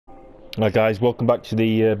Hi guys, welcome back to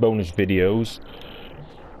the bonus videos.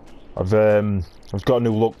 I've got a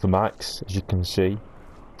new look for Max, as you can see.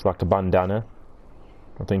 It's like a bandana.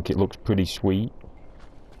 I think it looks pretty sweet.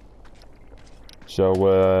 So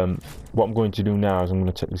what I'm going to do now is I'm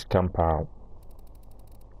going to take this camp out.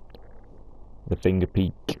 The Finger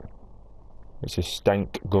Peak. It's a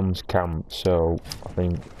stank gums camp, so I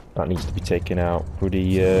think that needs to be taken out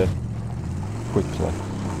pretty quickly.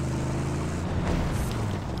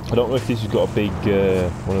 I don't know if this has got a big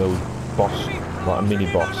one of those boss, like a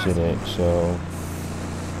mini boss in it, so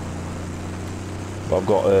but I've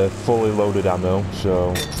got fully loaded ammo,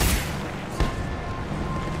 so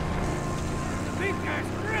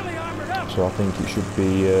I think it should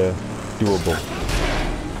be doable.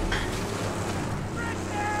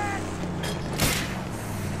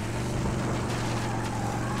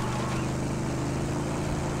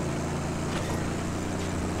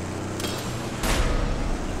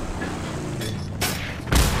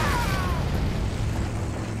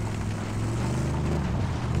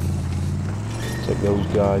 Take those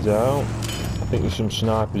guys out. I think there's some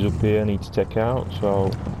snipers up here I need to take out,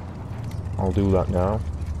 so I'll do that now.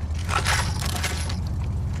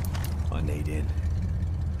 I need in.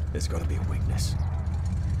 There's got to be a weakness.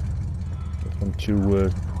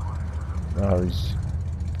 There's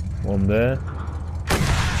one there.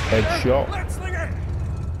 Headshot.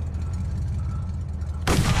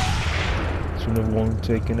 There's another one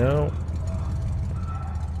taken out.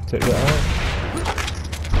 Take that out.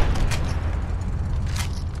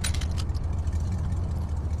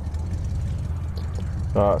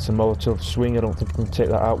 Right, it's a Molotov swing. I don't think I can take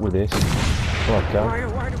that out with this. Oh, I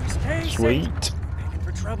can. Sweet.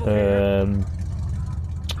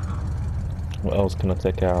 What else can I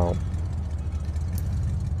take out?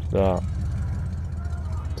 That.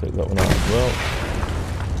 Take that one out as well.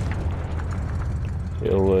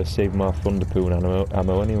 It'll save my Thunderpoon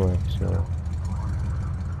ammo anyway, so.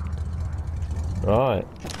 Right.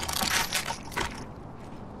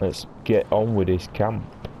 Let's get on with this camp.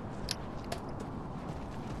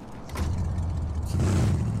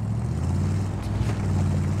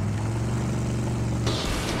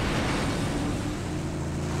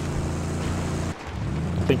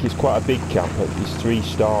 I think it's quite a big camp. It's 3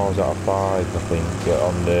 stars out of 5, I think,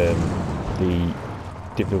 on the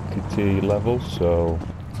difficulty level, so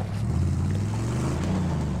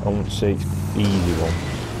I wouldn't say it's easy one.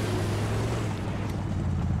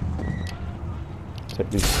 Take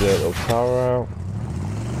this little tower out.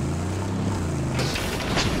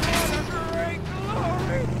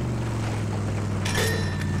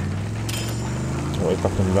 What if I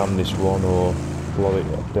can ram this one or blow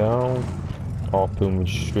it down? Harpoon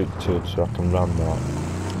restricted, so I can ram that.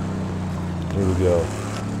 Here we go.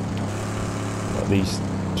 These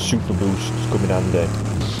super boosts come in handy.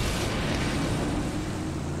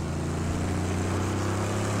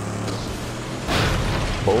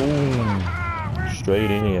 Boom!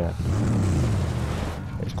 Straight in here.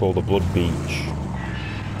 It's called the Blood Beach.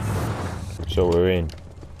 So we're in.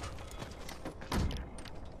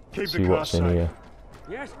 See what's in here.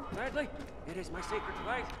 Yes, gladly. It is my sacred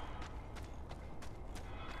right.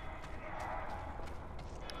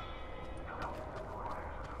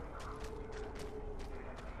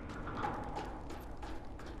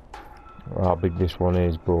 How big this one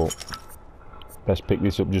is, but let's pick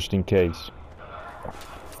this up just in case.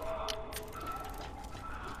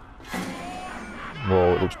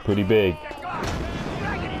 Whoa, it looks pretty big.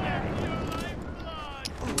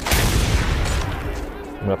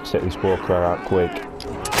 I'm gonna have to take this walker out quick.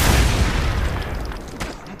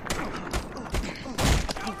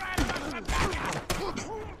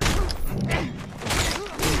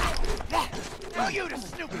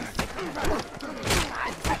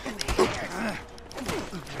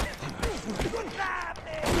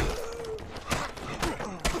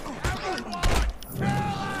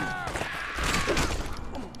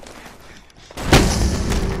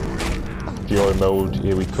 Fury mode,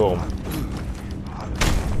 here we come.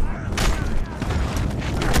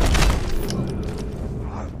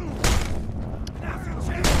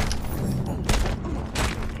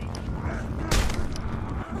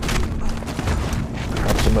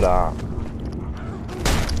 Have some of that.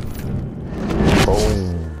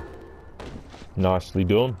 Boom. Nicely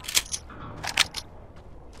done.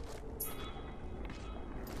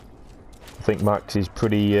 I think Max is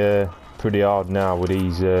pretty hard now with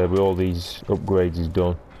these with all these upgrades he's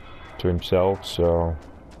done to himself, so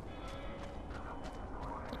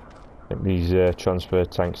I think these transfer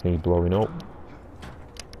tanks need blowing up.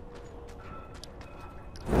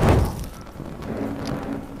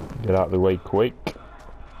 Get out of the way quick.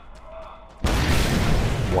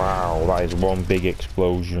 Wow, that is one big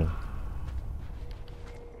explosion.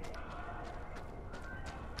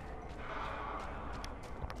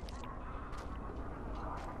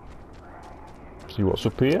 See what's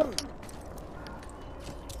up here.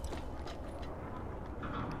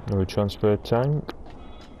 Another transfer tank.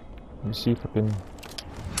 Let me see if I can...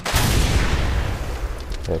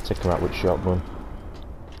 Yeah, take him out with shotgun.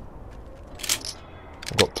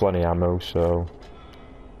 I've got plenty of ammo, so...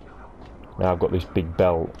 Now I've got this big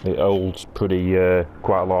belt. It holds pretty,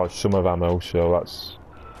 quite a large sum of ammo, so that's...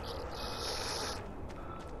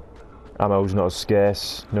 Ammo's not as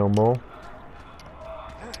scarce no more.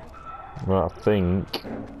 Right, I think...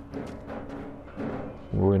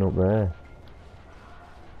 We're going up there.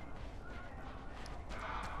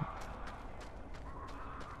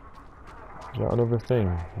 Is that another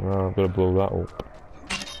thing? Well, I've got to blow that up.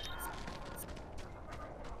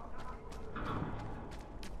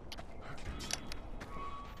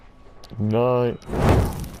 Night.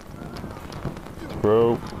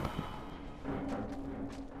 Throw.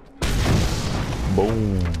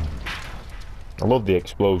 Boom. I love the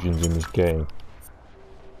explosions in this game.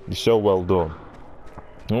 They're so well done.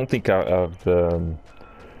 I don't think I've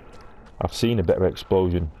seen a better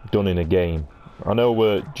explosion done in a game. I know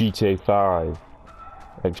GTA 5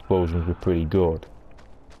 explosions were pretty good,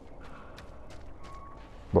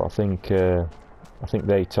 but I think they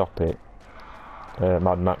top it.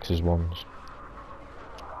 Mad Max's ones.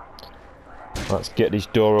 Let's get this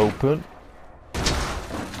door open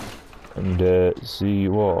and see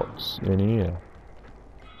what's in here.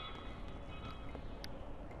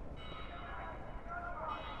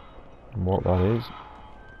 And what that is,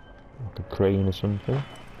 like a crane or something.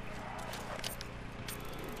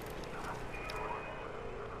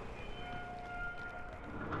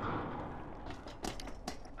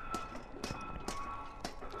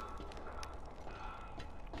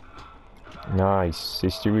 Nice,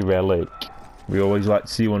 history relic. We always like to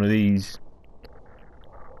see one of these.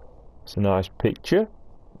 It's a nice picture.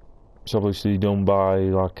 It's obviously done by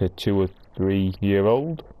like a 2 or 3 year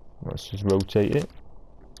old. Let's just rotate it.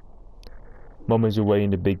 Mum is away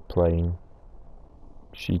in the big plane.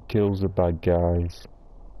 She kills the bad guys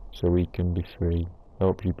so we can be free. I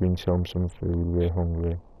hope she brings home some food, we're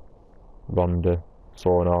hungry. Rhonda,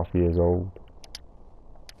 4.5 years old.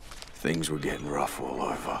 Things were getting rough all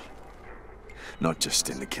over. Not just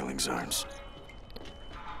in the killing zones.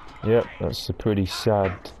 Yep, that's a pretty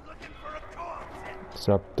sad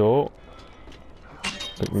thought.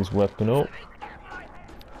 Pick this weapon up.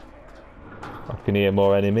 I can hear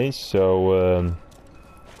more enemies, so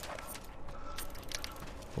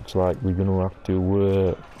looks like we're gonna have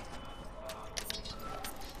to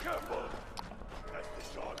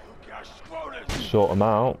sort them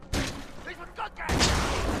out.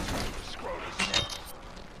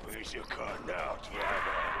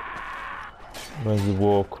 Where's the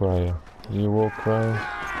war crier? Is he a war crier?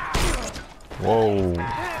 Whoa!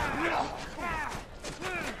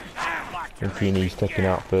 I think he needs taken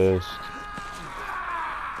out first.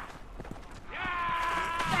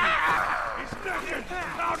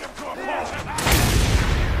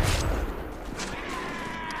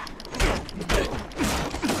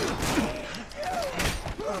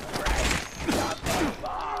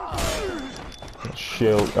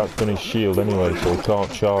 Shield, that's done his shield anyway, so he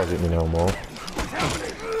can't charge at me no more.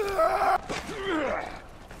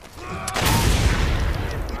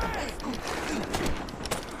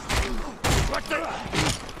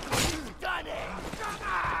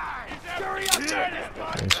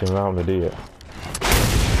 It's around the deer.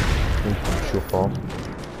 We can chuff off.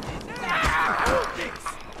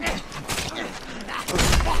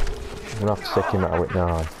 I'm gonna have to take him out of it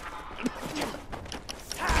now.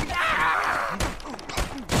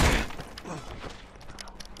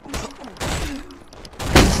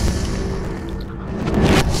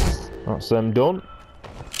 That's them done.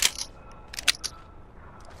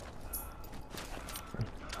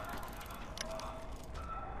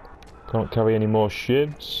 Can't carry any more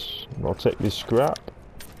shivs. I'll take this scrap.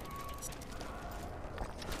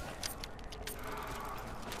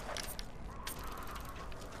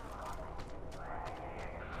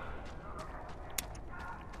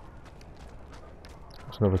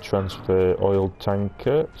 There's another transfer oil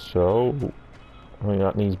tanker, so I think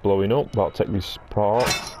that needs blowing up, but I'll take this part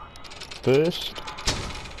first.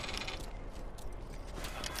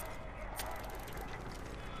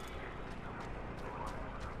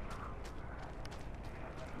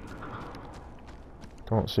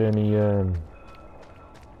 Can't see any oh,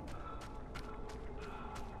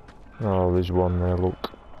 there's one there,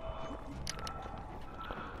 look.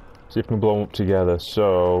 See if we can blow them up together.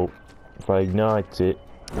 So if I ignite it,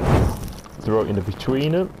 Throw it in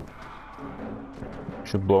between them.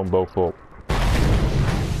 Should blow them both up.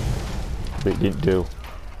 But it didn't do.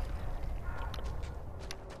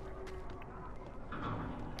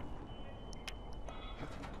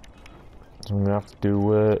 So I'm gonna have to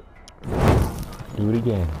do it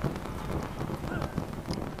again.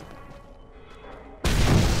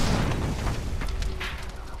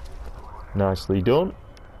 Nicely done.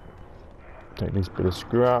 Take this bit of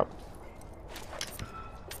scrap.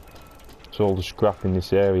 It's all the scrap in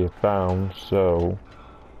this area found, so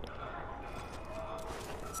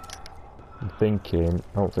I'm thinking,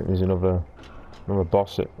 I don't think there's another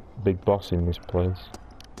boss, big boss in this place.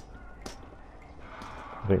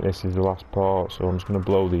 I think this is the last part, so I'm just going to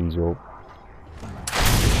blow these up.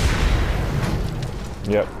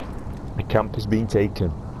 Yep, the camp has been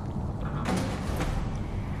taken.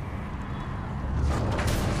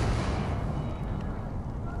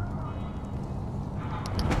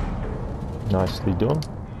 Nicely done.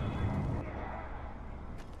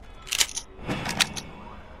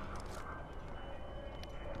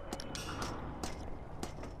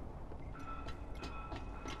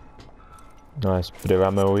 Nice bit of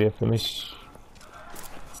ammo here for me.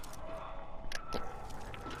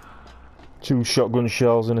 2 shotgun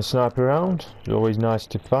shells and a sniper round. It's always nice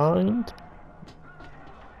to find.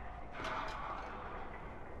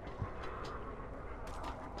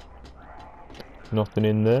 Nothing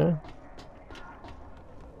in there.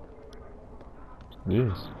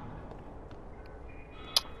 This.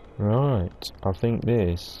 Right, I think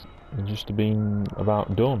this has just been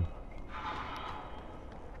about done.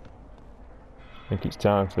 I think it's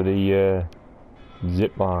time for the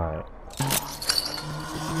zip line.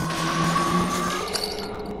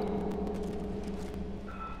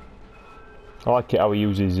 I like it how he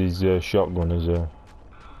uses his shotgun as a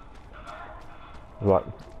like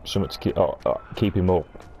something to keep him up.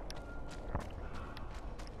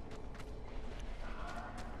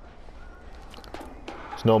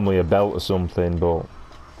 It's normally a belt or something, but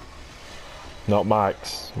not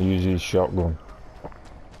Max. He uses his shotgun.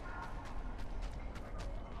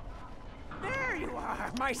 There you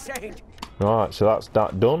are, my saint. Right, so that's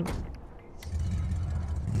that done.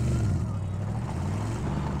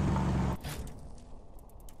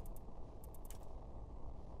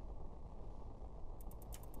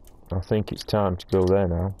 I think it's time to go there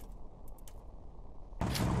now.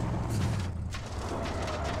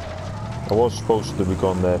 I was supposed to be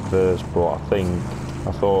gone there first, but I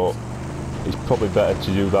thought it's probably better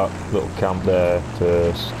to do that little camp there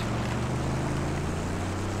first.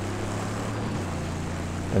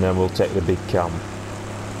 And then we'll take the big camp.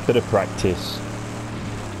 Bit of practice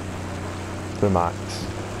for Max.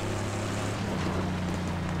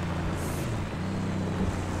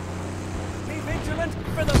 Be vigilant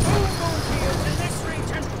for the boom fields in this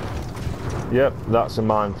region. Yep, that's a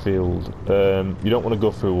minefield. You don't want to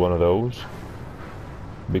go through one of those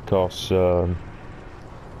because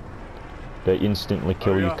they instantly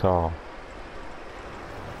kill your car.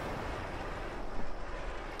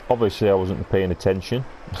 Obviously I wasn't paying attention.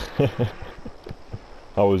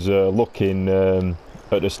 I was looking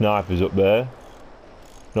at the snipers up there,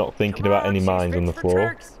 not thinking about any mines on the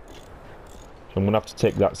floor. So I'm going to have to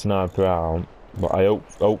take that sniper out, but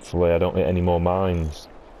hopefully I don't hit any more mines.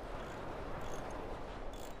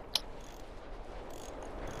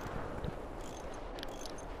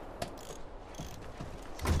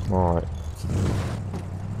 Right.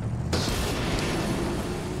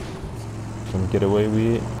 Can we get away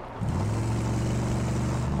with it?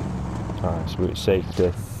 Alright, so it's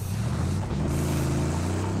safety.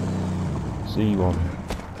 See one.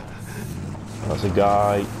 That's a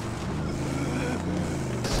guy.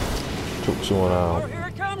 Took someone out. Oh, here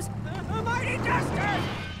it comes! A mighty duster!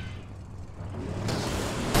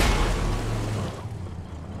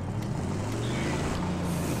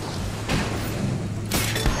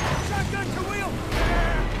 Shotgun to wheel!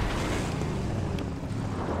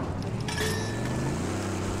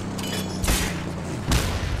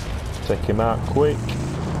 Take him out quick.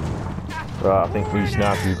 Right, I think these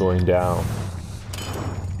snipers are going down.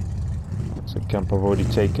 So camp I've already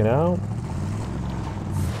taken out.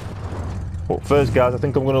 But first guys, I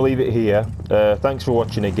think I'm going to leave it here. Thanks for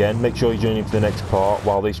watching again. Make sure you join in for the next part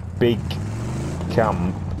while this big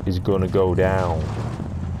camp is going to go down.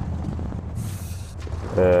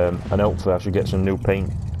 And hopefully I should get some new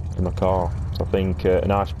paint in my car. So I think a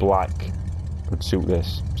nice black would suit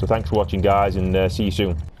this. So thanks for watching guys, and see you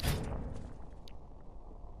soon.